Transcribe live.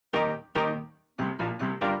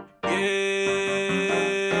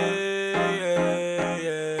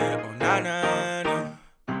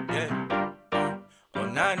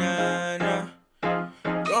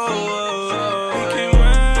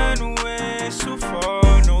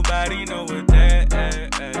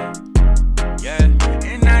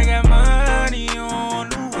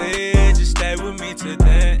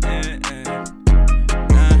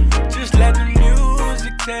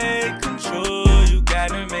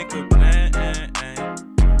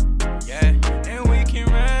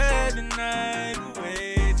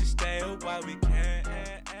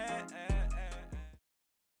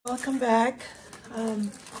back.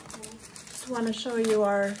 Just want to show you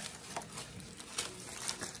I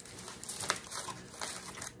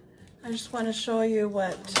just want to show you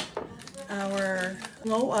what our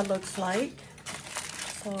NGOU'A looks like.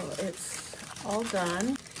 So it's all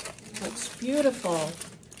done. Looks beautiful.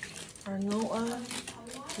 Our NGOU'A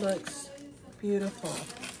looks beautiful.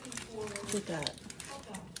 Look at that.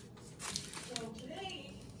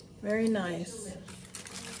 Very nice.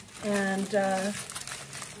 And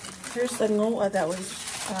here's the NGOU'A that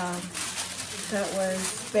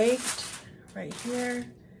was baked right here.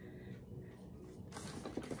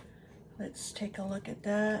 Let's take a look at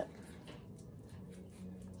that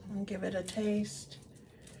and give it a taste.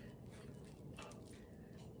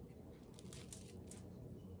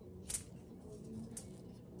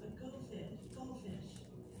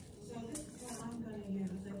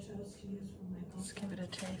 Let's give it a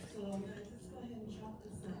taste.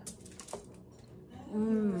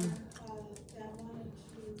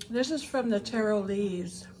 This is from the taro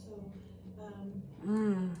leaves.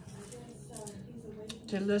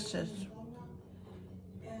 Delicious.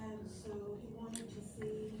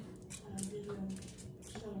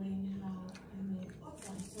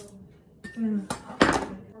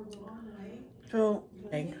 So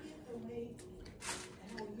big.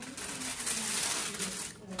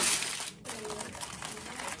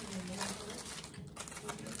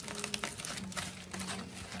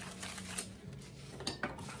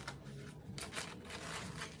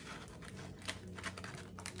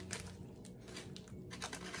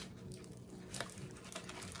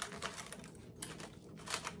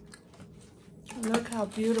 Look how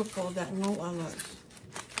beautiful that NGOU'A looks.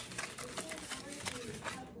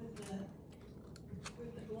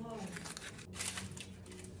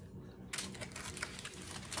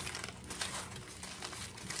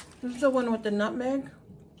 This is the one with the nutmeg.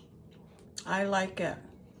 I like it.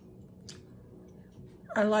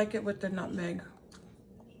 I like it with the nutmeg.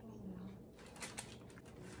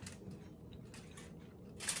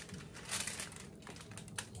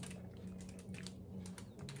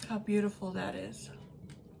 How beautiful that is.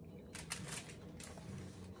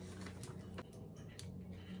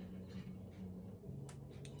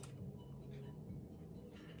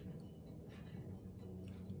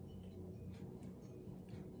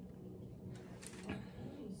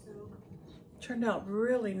 Turned out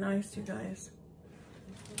really nice, you guys.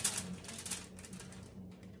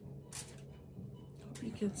 Hope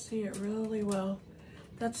you can see it really well.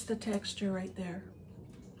 That's the texture right there.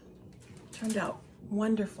 Turned out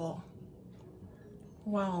wonderful.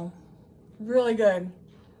 Wow, really good.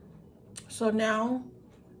 So now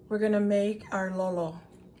we're gonna make our LOLO.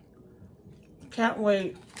 Can't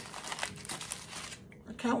wait.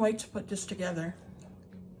 I can't wait to put this together.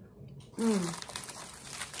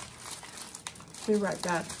 Be right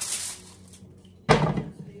back.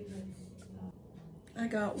 I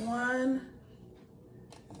got 1,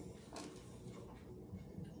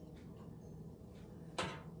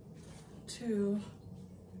 2,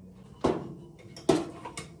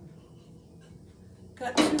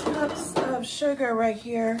 got 2 cups of sugar right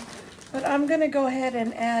here, but I'm gonna go ahead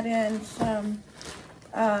and add in some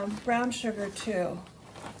brown sugar too.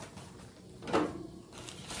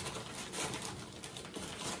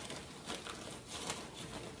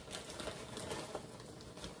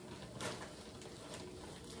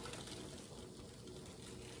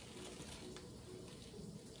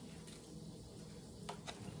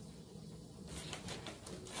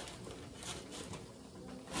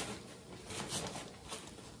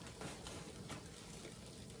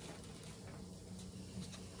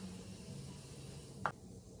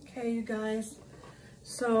 Okay, you guys,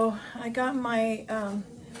 so I got my,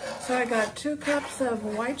 I got 2 cups of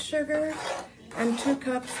white sugar and 2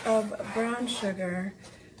 cups of brown sugar.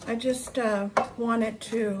 I just wanted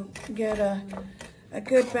to get a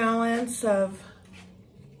good balance of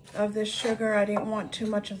this sugar. I didn't want too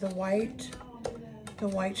much of the white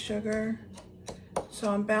sugar.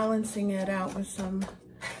 So I'm balancing it out with some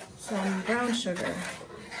brown sugar.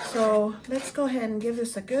 So let's go ahead and give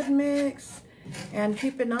this a good mix. And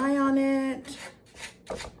keep an eye on it.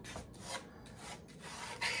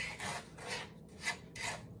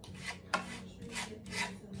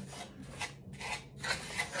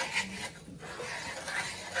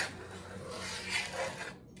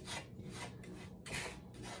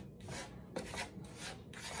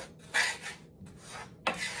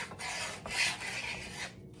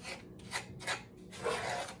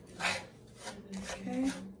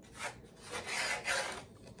 Okay.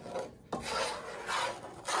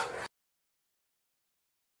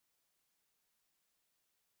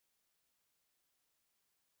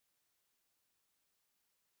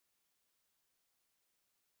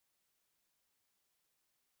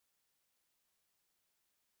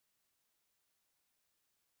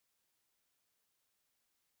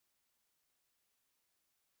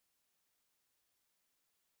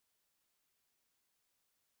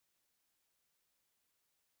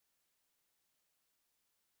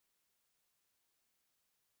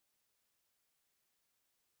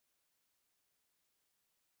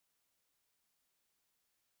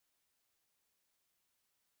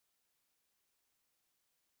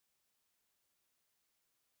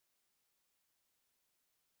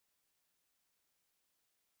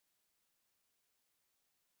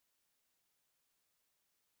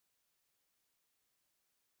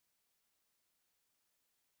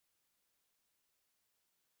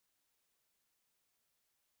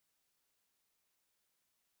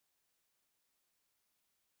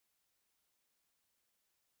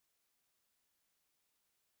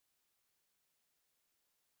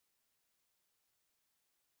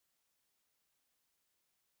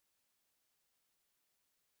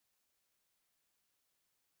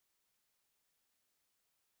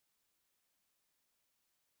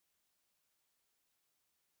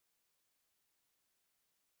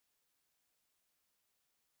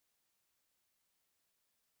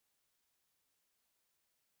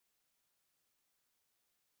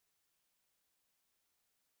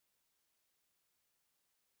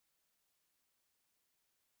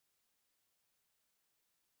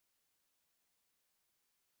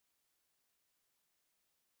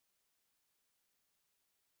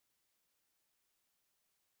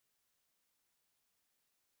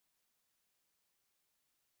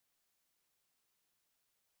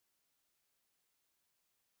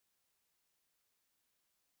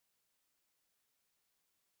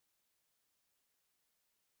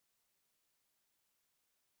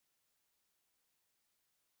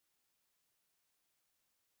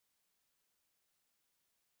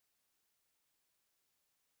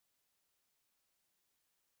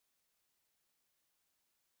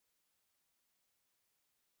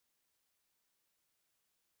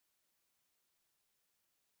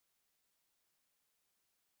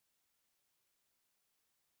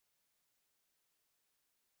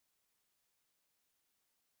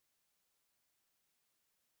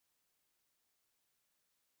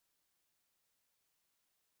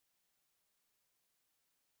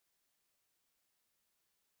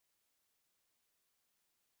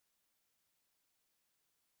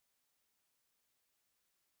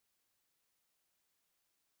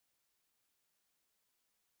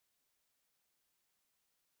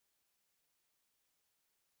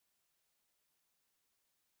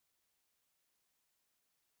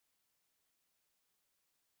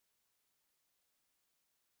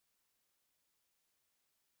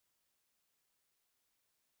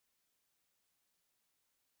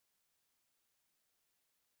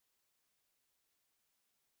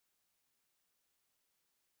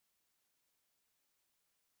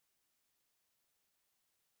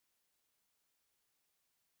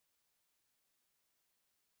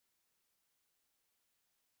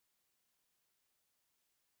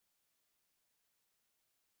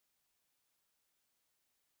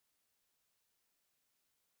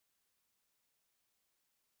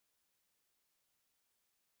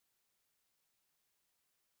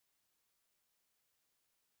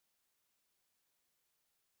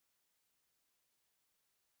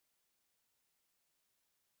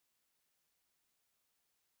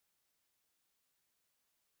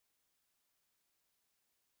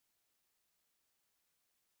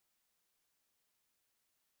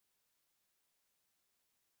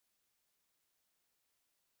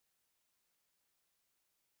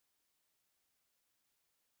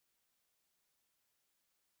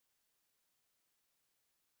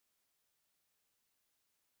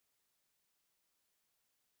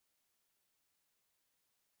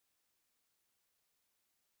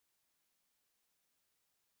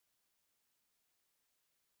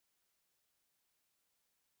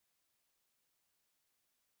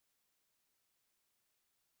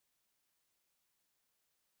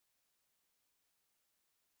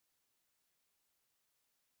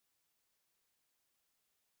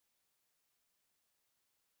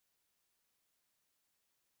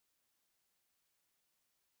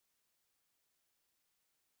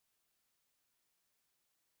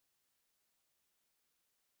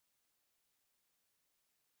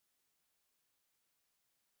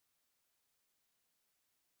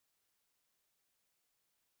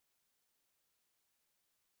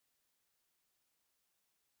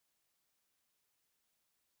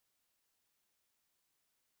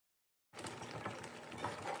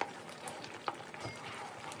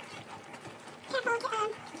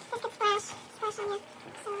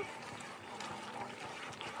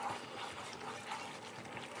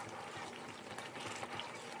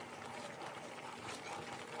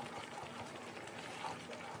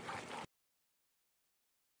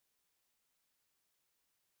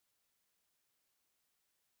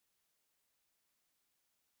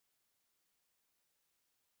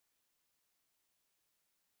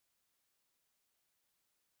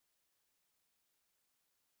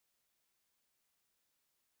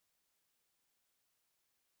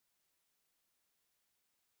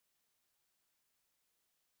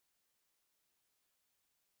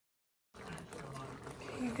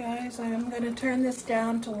 You guys, I'm going to turn this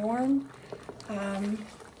down to warm.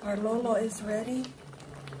 Our Lolo is ready.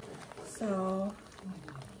 So,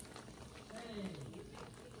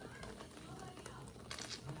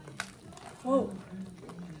 whoa,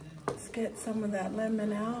 let's get some of that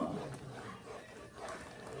lemon out.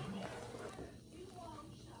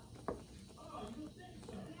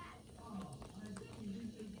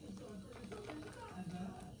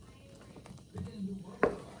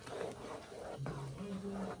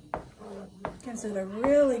 Gives it a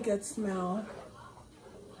really good smell.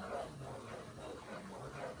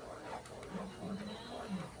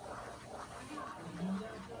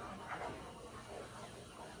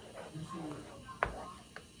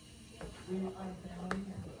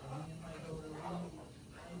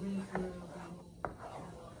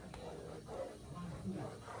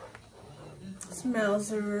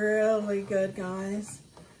 Smells really good, guys.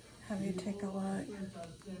 Have you take a look.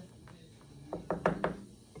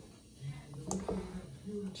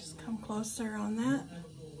 Just come closer on that.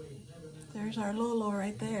 There's our Lolo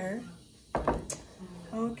right there.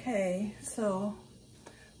 Okay, so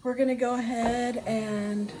we're gonna go ahead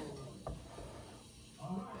and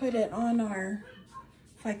put it on our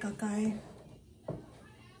Faikakai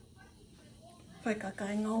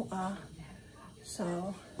NGOU'A.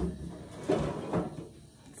 So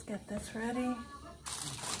let's get this ready.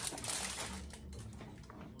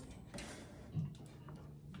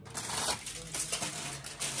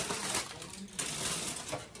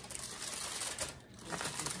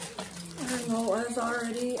 Our NGOU'A's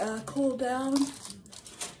already cooled down.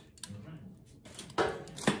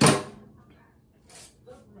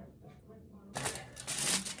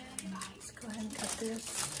 Let's go ahead and cut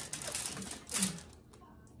this.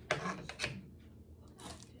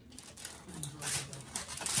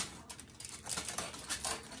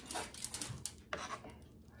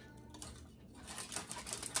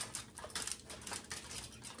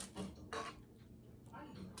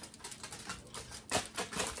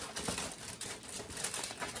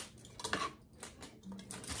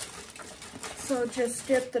 So just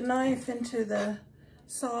dip the knife into the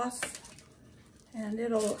sauce, and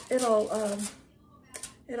it'll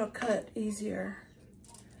cut easier.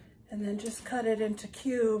 And then just cut it into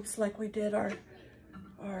cubes like we did our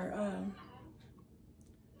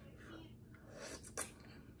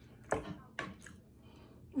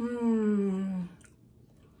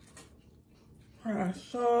that's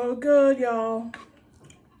so good, y'all.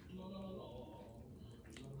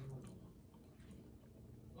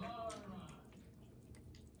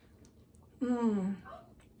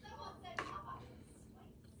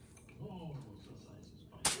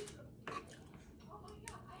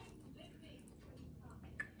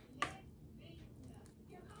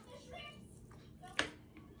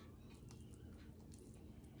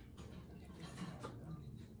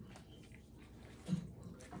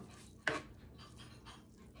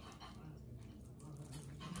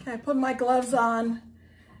 Okay, I put my gloves on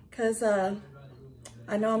because I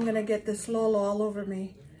know I'm gonna get this Lolo all over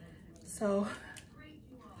me. So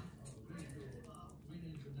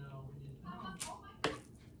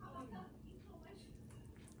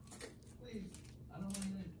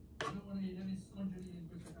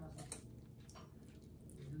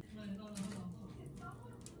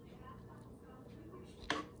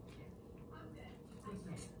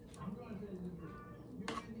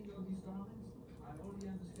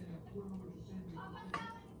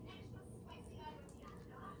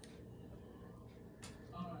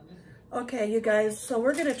okay, you guys, so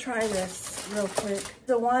we're gonna try this real quick.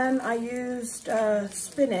 The one I used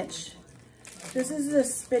spinach. This is the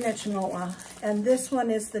spinach NGOU'A, and this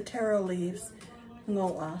one is the taro leaves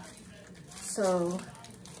NGOU'A. So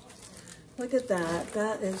look at that.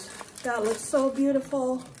 That looks so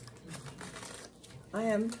beautiful. I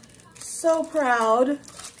am so proud.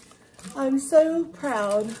 I'm so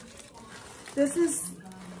proud. This is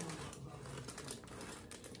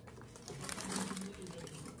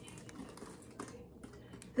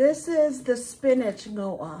the spinach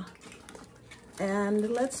NGOU'A.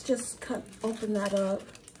 And let's just open that up.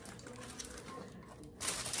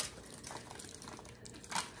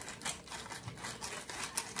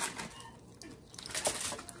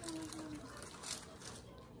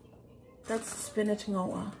 That's spinach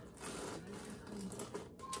NGOU'A.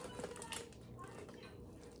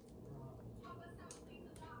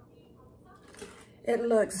 It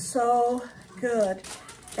looks so good.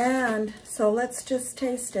 And so let's just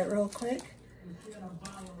taste it real quick.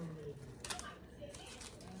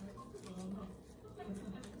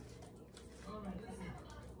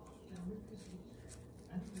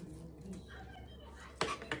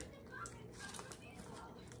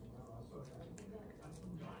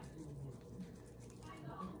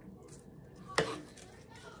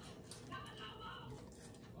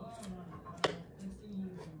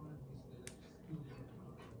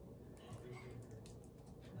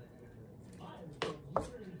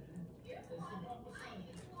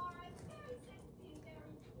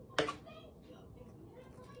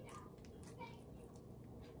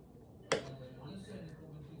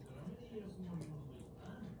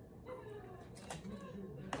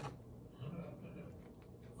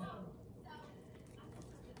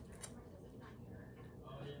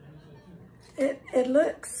 It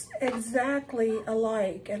looks exactly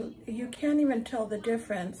alike, and you can't even tell the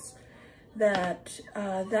difference that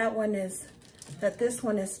this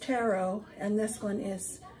one is taro and this one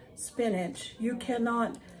is spinach. You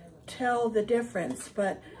cannot tell the difference,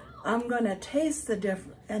 but I'm gonna taste the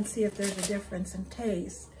difference and see if there's a difference in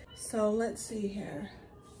taste. So let's see here.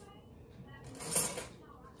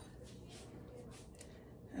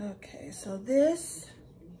 Okay, so this,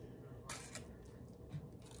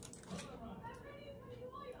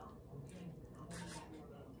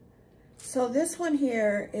 this one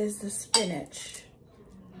here is the spinach.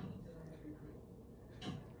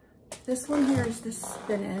 This one here is the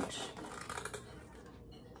spinach.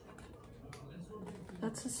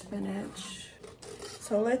 That's the spinach.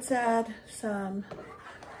 So let's add some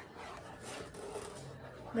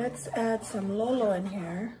LOLO in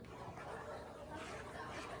here.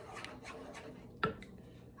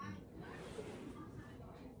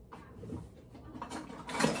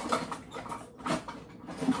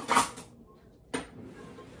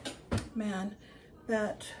 Man,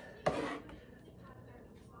 that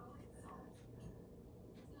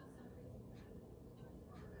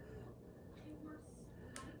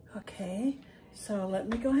okay, so let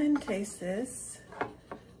me go ahead and taste this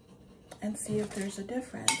and see if there's a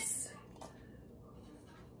difference.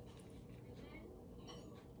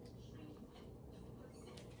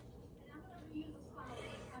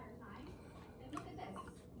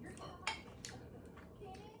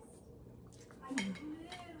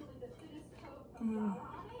 Mm.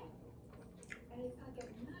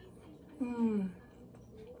 Mm.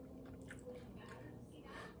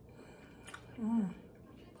 Mm.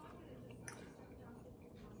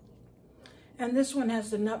 And this one has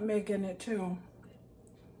the nutmeg in it too,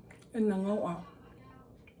 in the NGOU'A.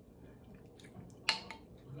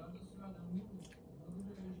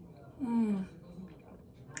 Mm.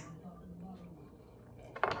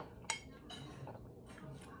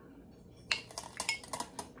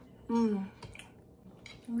 Mm.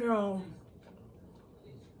 No.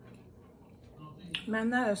 Man,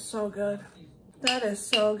 that is so good. That is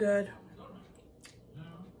so good.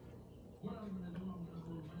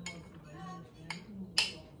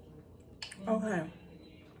 Okay.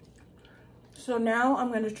 So now I'm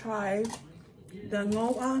going to try the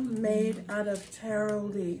NGOU'A made out of taro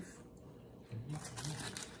leaf.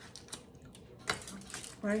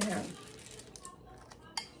 Right here.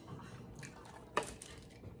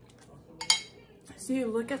 See,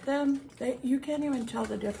 look at them. You can't even tell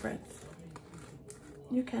the difference.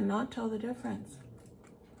 You cannot tell the difference.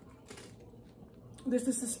 This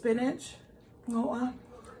is the spinach NGOU'A.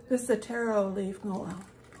 This is the taro leaf NGOU'A.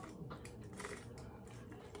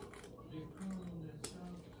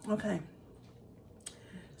 Okay.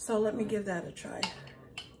 So let me give that a try.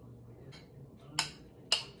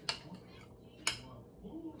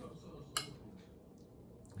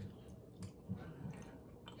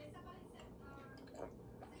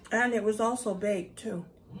 And it was also baked too,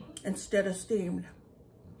 instead of steamed.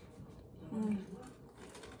 Mm.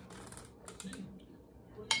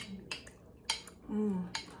 Mm.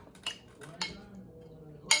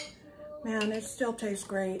 Man, it still tastes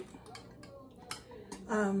great.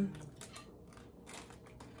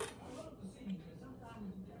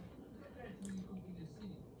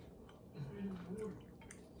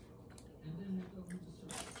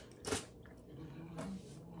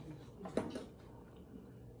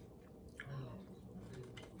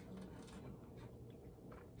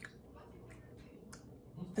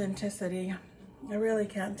 Authenticity. I really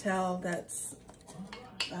can't tell that's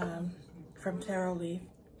from taro leaf.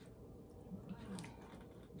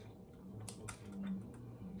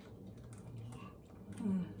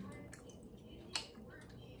 Mm.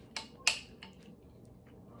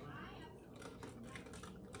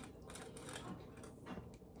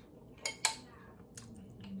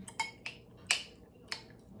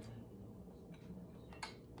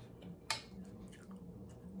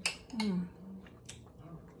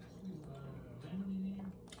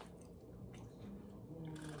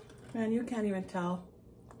 Man, you can't even tell.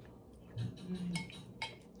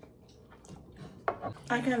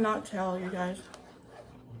 I cannot tell, you guys.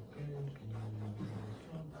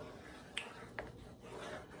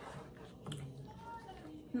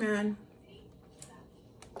 Man,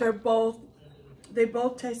 they both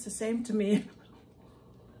taste the same to me.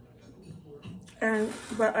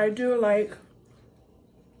 But I do like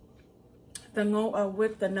the NGOU'A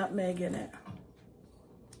with the nutmeg in it.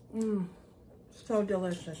 So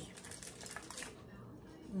delicious.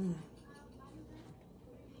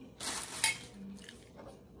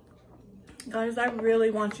 Guys, I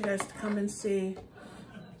really want you guys to come and see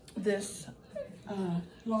this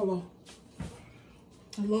LOLO.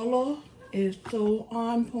 LOLO is so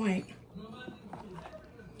on point.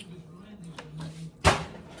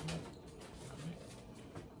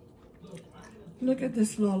 Look at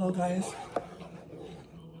this LOLO, guys.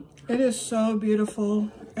 It is so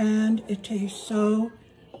beautiful and it tastes so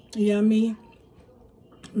yummy.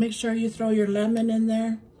 Make sure you throw your lemon in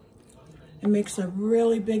there. It makes a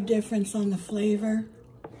really big difference on the flavor.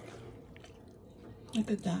 Look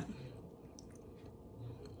at that.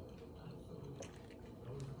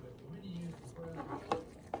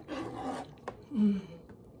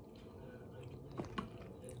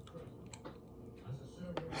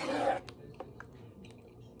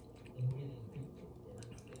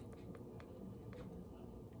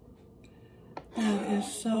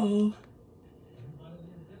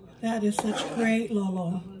 That is such great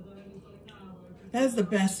LOLO. That's the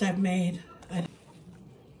best I've made.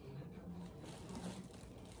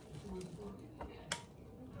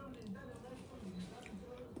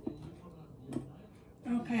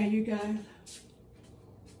 Okay, you guys.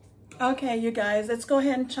 Okay, you guys, let's go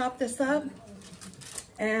ahead and chop this up.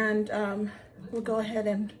 And we'll go ahead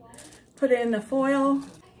and put it in the foil.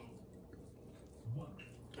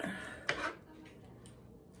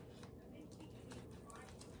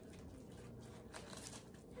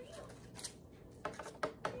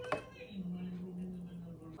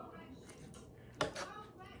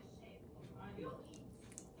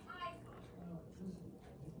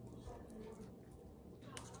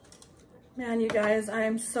 Man, you guys, I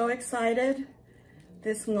am so excited.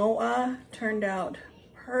 This NGOU'A turned out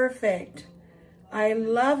perfect. I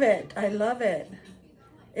love it. I love it.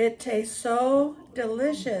 It tastes so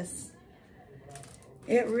delicious.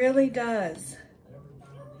 It really does.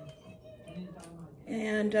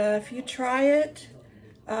 And if you try it,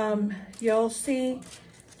 you'll see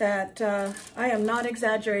that I am not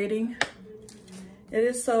exaggerating. It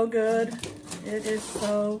is so good. It is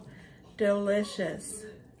so delicious.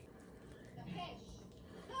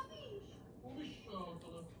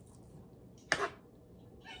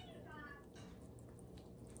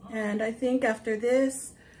 And I think after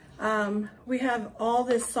this, we have all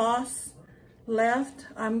this sauce left.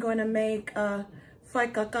 I'm going to make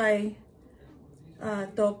Faikakai,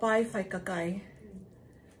 Topai Faikakai.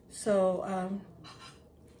 So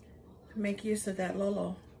make use of that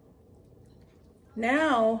LOLO.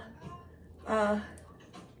 Now,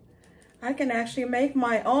 I can actually make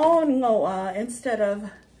my own NGOU'A instead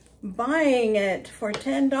of buying it for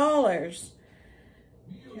 $10.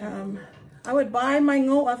 I would buy my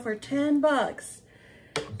NGOU'A for 10 bucks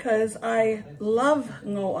because I love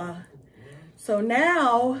NGOU'A. So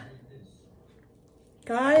now,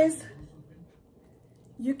 guys,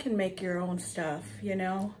 you can make your own stuff, you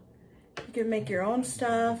know. You can make your own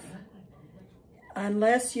stuff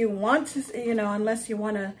unless you want to, you know, unless you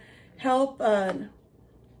want to help,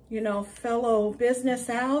 you know, fellow business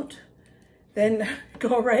out, then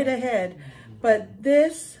go right ahead. But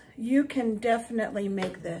this, you can definitely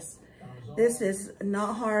make this. This is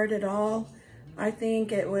not hard at all. I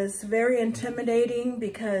think it was very intimidating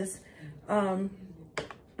because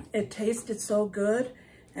it tasted so good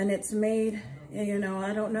and it's made, you know,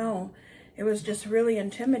 I don't know. It was just really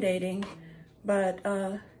intimidating, but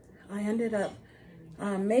I ended up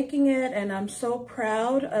making it and I'm so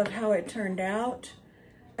proud of how it turned out.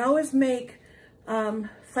 I always make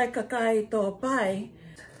Faikakai Topai.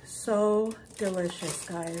 So delicious,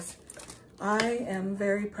 guys. I am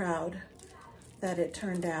very proud that it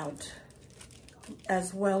turned out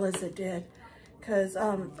as well as it did, because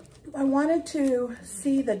I wanted to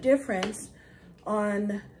see the difference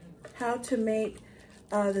on how to make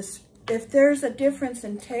this, if there's a difference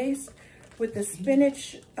in taste with the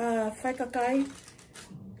spinach Faikakai,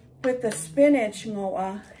 with the spinach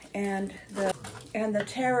NGOU'A and the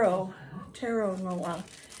taro NGOU'A.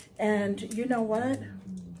 And you know what?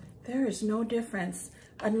 There is no difference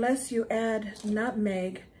unless you add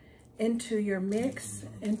nutmeg into your mix,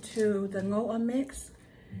 into the NGOU'A mix,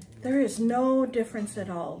 there is no difference at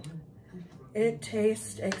all. It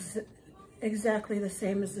tastes exactly the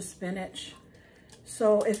same as the spinach.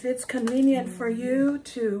 So if it's convenient for you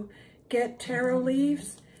to get taro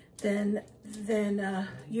leaves, then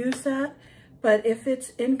use that. But if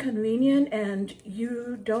it's inconvenient and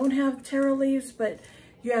you don't have taro leaves, but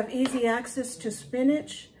you have easy access to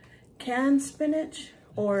spinach, canned spinach,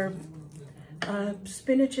 or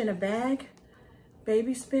spinach in a bag,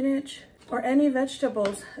 baby spinach, or any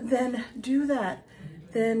vegetables, then do that.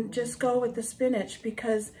 Then just go with the spinach,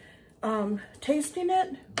 because tasting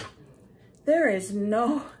it, there is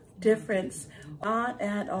no difference, not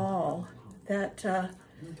at all.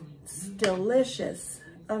 It's delicious,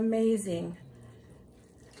 amazing.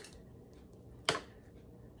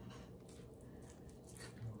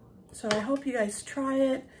 So I hope you guys try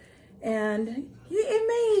it, and it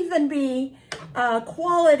may even be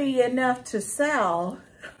quality enough to sell.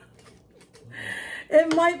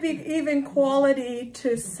 It might be even quality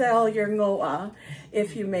to sell your NGOU'A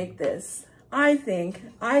if you make this. I think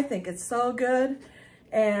it's so good,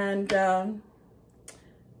 and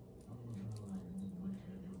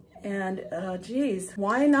geez,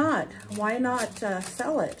 why not? Why not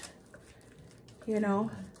sell it? You know.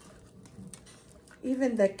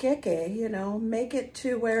 Even the keke, you know, make it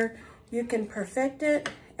to where you can perfect it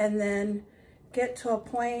and then get to a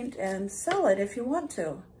point and sell it if you want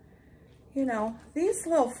to. You know, these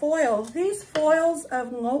little foils, these foils of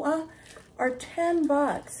NGOU'A are 10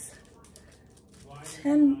 bucks.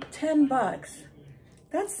 10 bucks.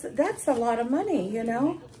 That's a lot of money, you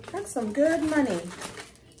know. That's some good money.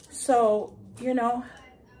 So, you know,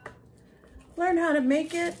 learn how to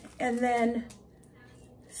make it and then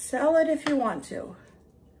sell it if you want to.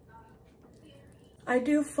 I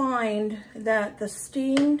do find that the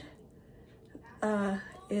steamed I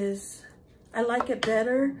like it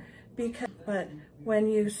better, but when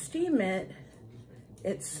you steam it,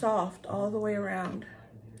 it's soft all the way around.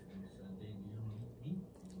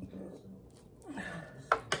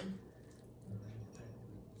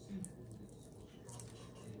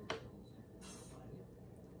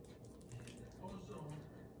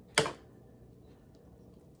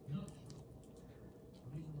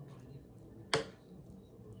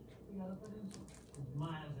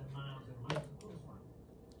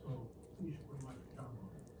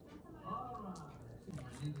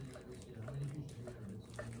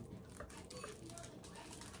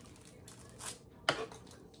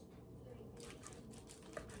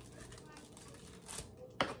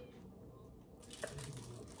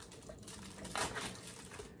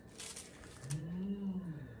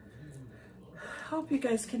 Hope you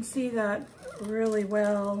guys can see that really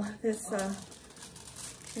well. This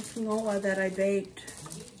NGOU'A that I baked.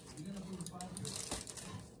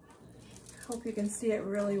 Hope you can see it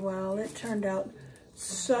really well. It turned out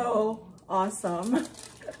so awesome.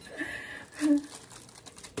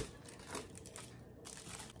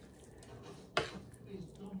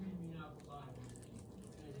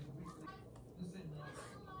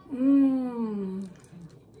 Mmm.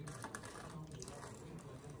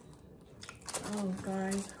 Oh,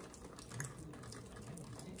 guys.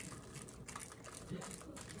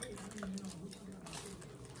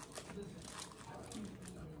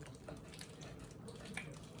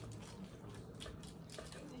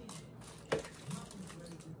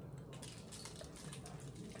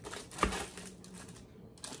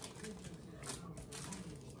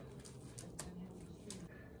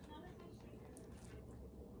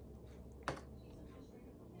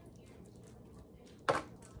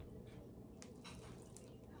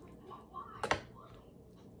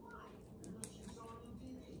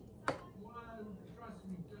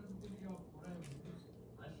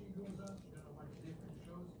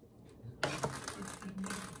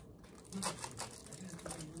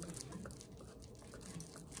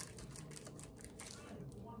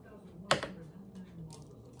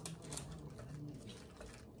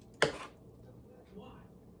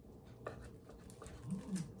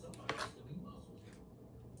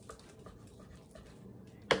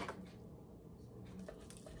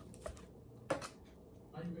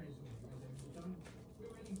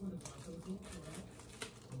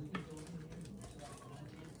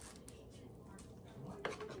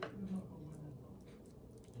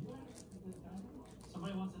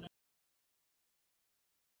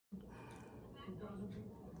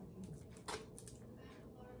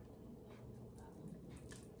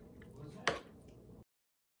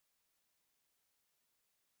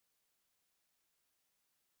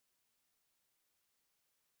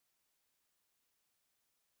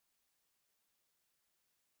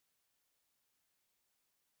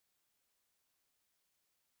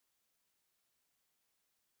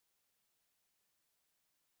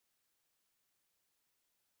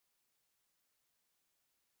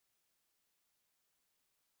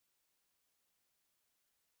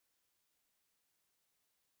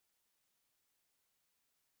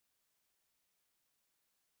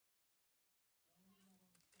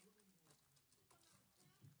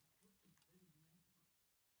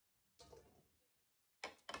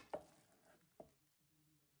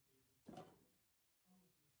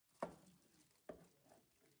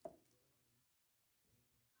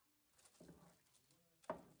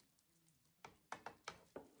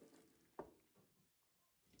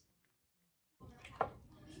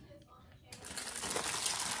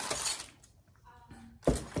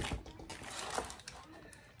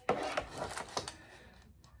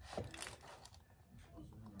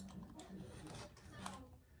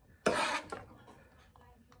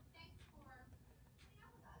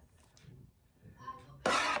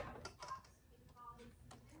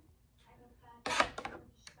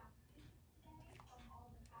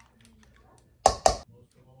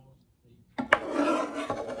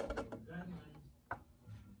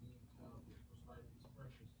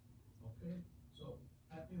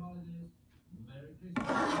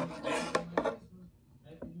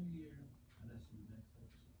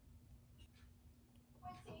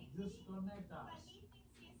 Look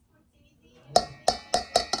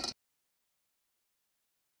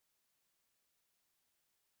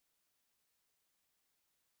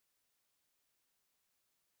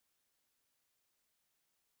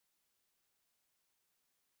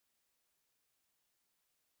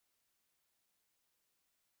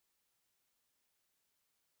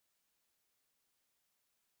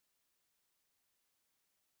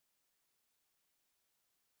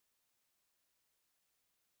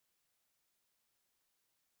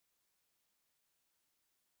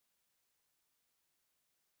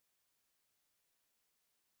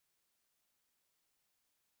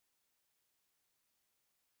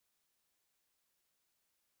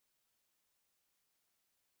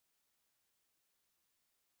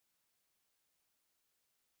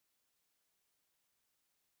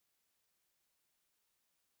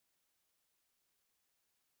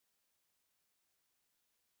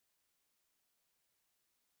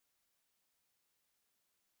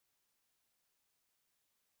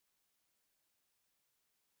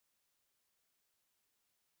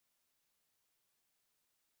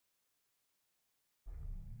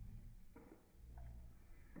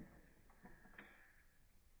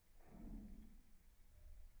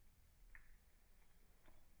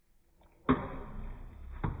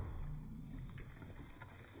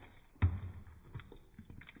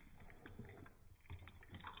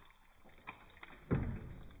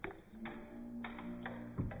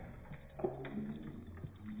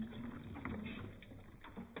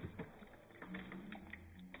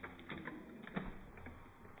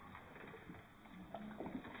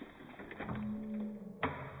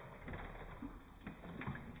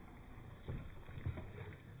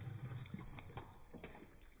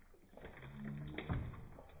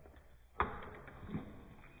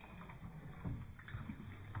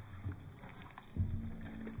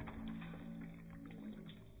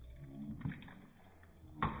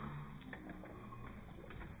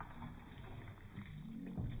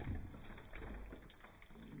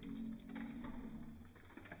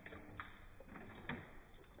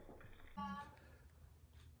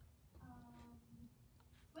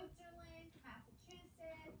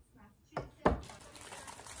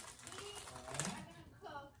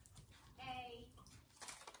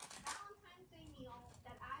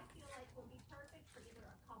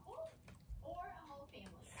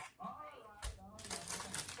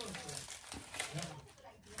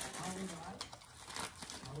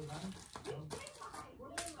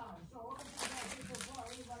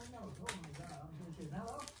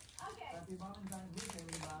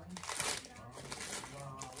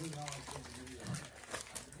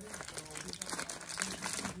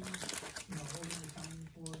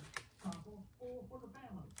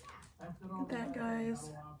at that, guys.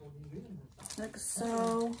 Looks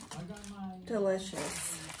so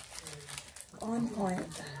delicious. On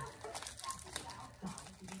point.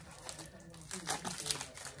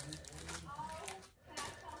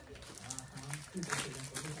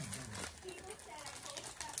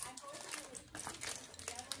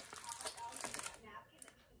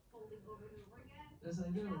 Yes, I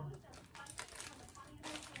do.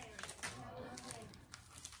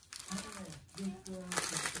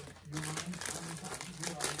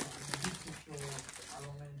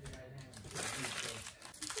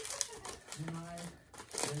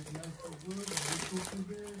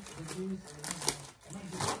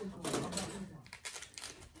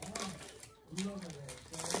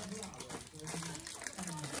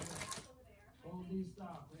 All these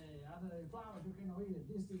stuff, other flowers you can eat it,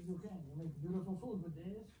 these things you can. You make beautiful food with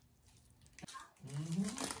this.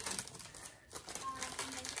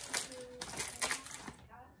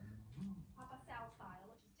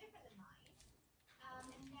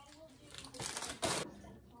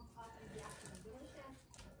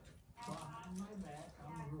 Behind my back,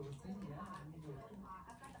 I'm roasting, yeah, I'm roasting.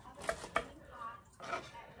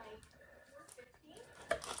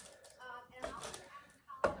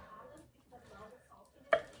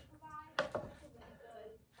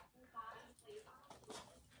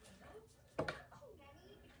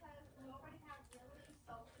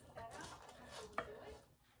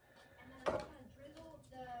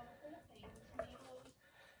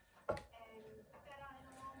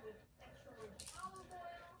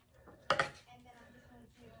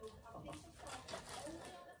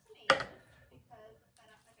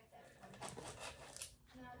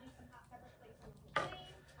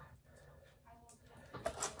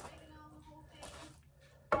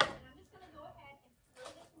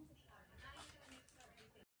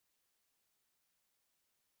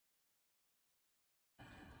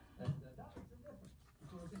 That is different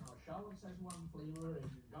because shallot has one flavor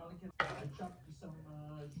and garlic. I chopped some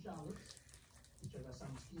shallots, which I got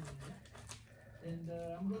some skin in it. And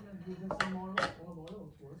I'm going to give it some oil, olive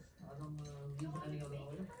oil, of course. I don't use any other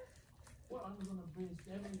oil. Well, I'm going to braise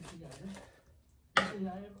everything together. You see,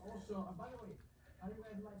 I have also, by the way, how do you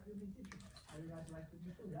guys like to be kitchen? How do you guys like to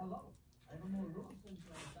be food? Hello. I have more room since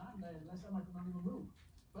last time. Last time I could not even move.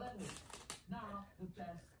 But anyway, now the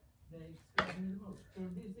test, they expect me to move.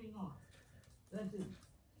 Turn this thing on. That's it.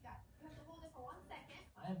 You have to hold it for 1 second.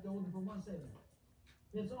 I have to hold it for 1 second.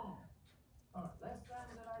 It's on. Alright, last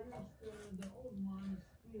time that I used the old one,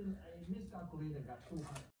 still a miscalculator got 200.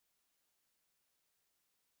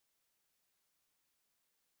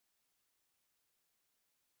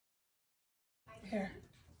 Here.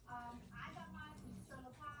 I got mine from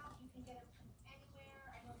SoundCloud. You can get it from anywhere.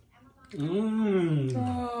 I know it's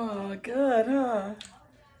Amazon. Oh, good, huh?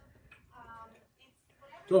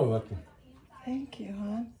 Oh, lucky. Thank you,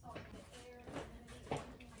 hon.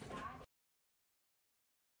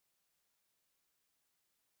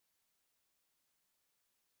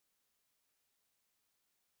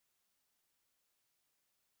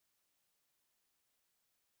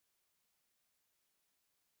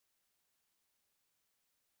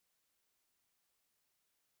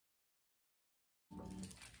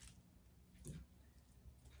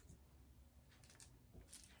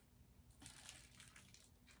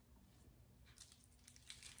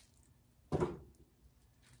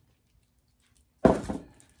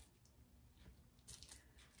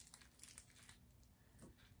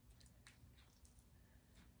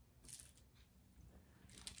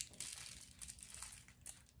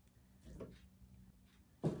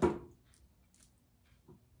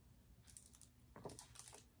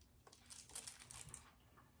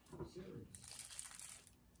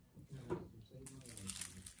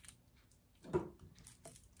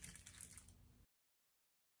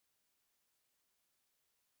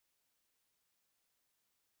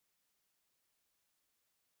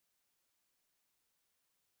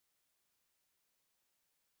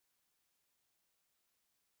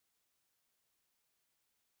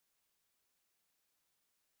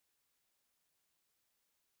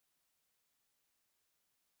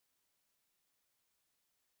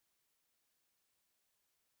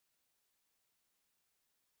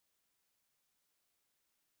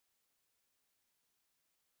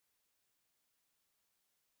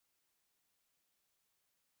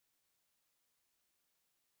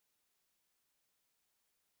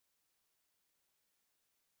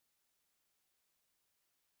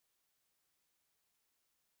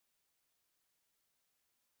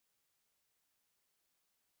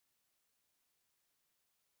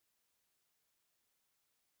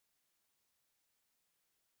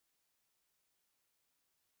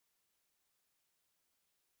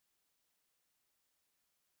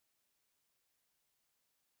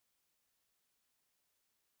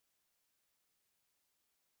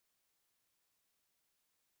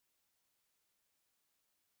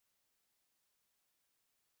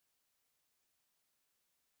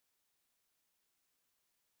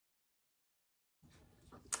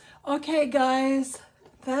 Okay, guys,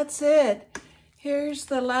 that's it. Here's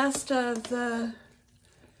the last of the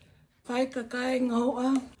Faikakai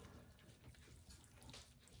NGOU'A.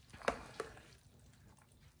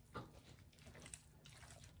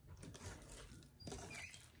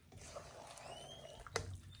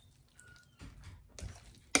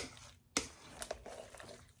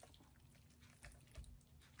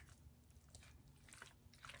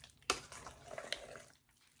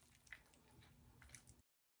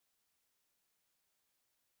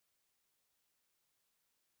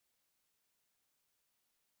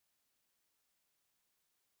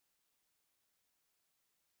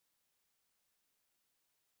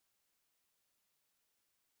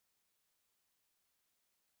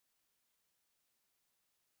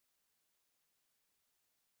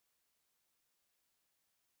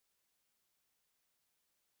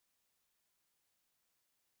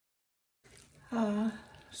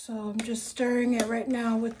 So I'm just stirring it right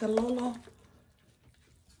now with the LOLO.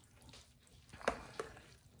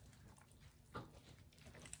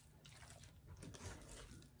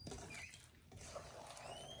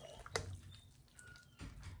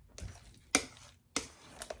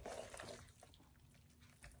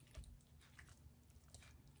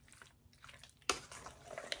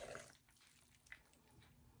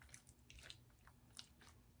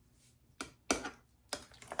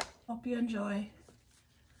 Hope you enjoy.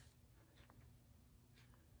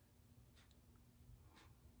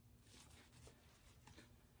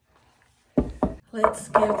 Let's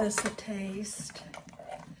give this a taste.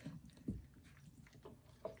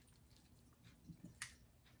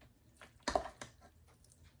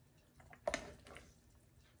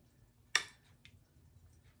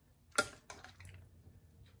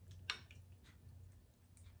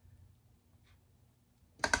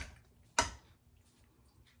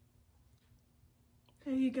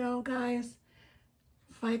 you go, guys.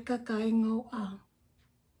 Faikakai NGOU'A.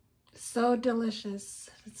 So delicious.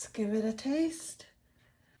 Let's give it a taste.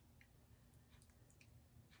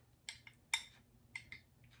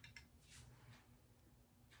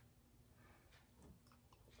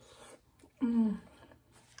 Mmm.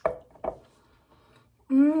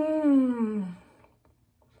 Mmm.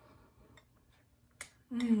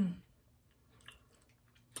 Mmm.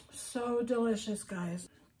 So delicious, guys.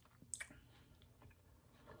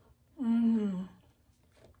 Mmm.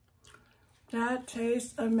 That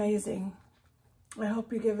tastes amazing. I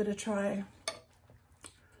hope you give it a try.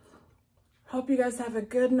 Hope you guys have a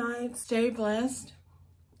good night. Stay blessed.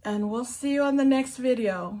 And we'll see you on the next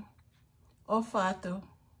video. Ofatu.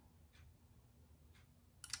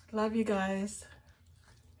 Love you guys.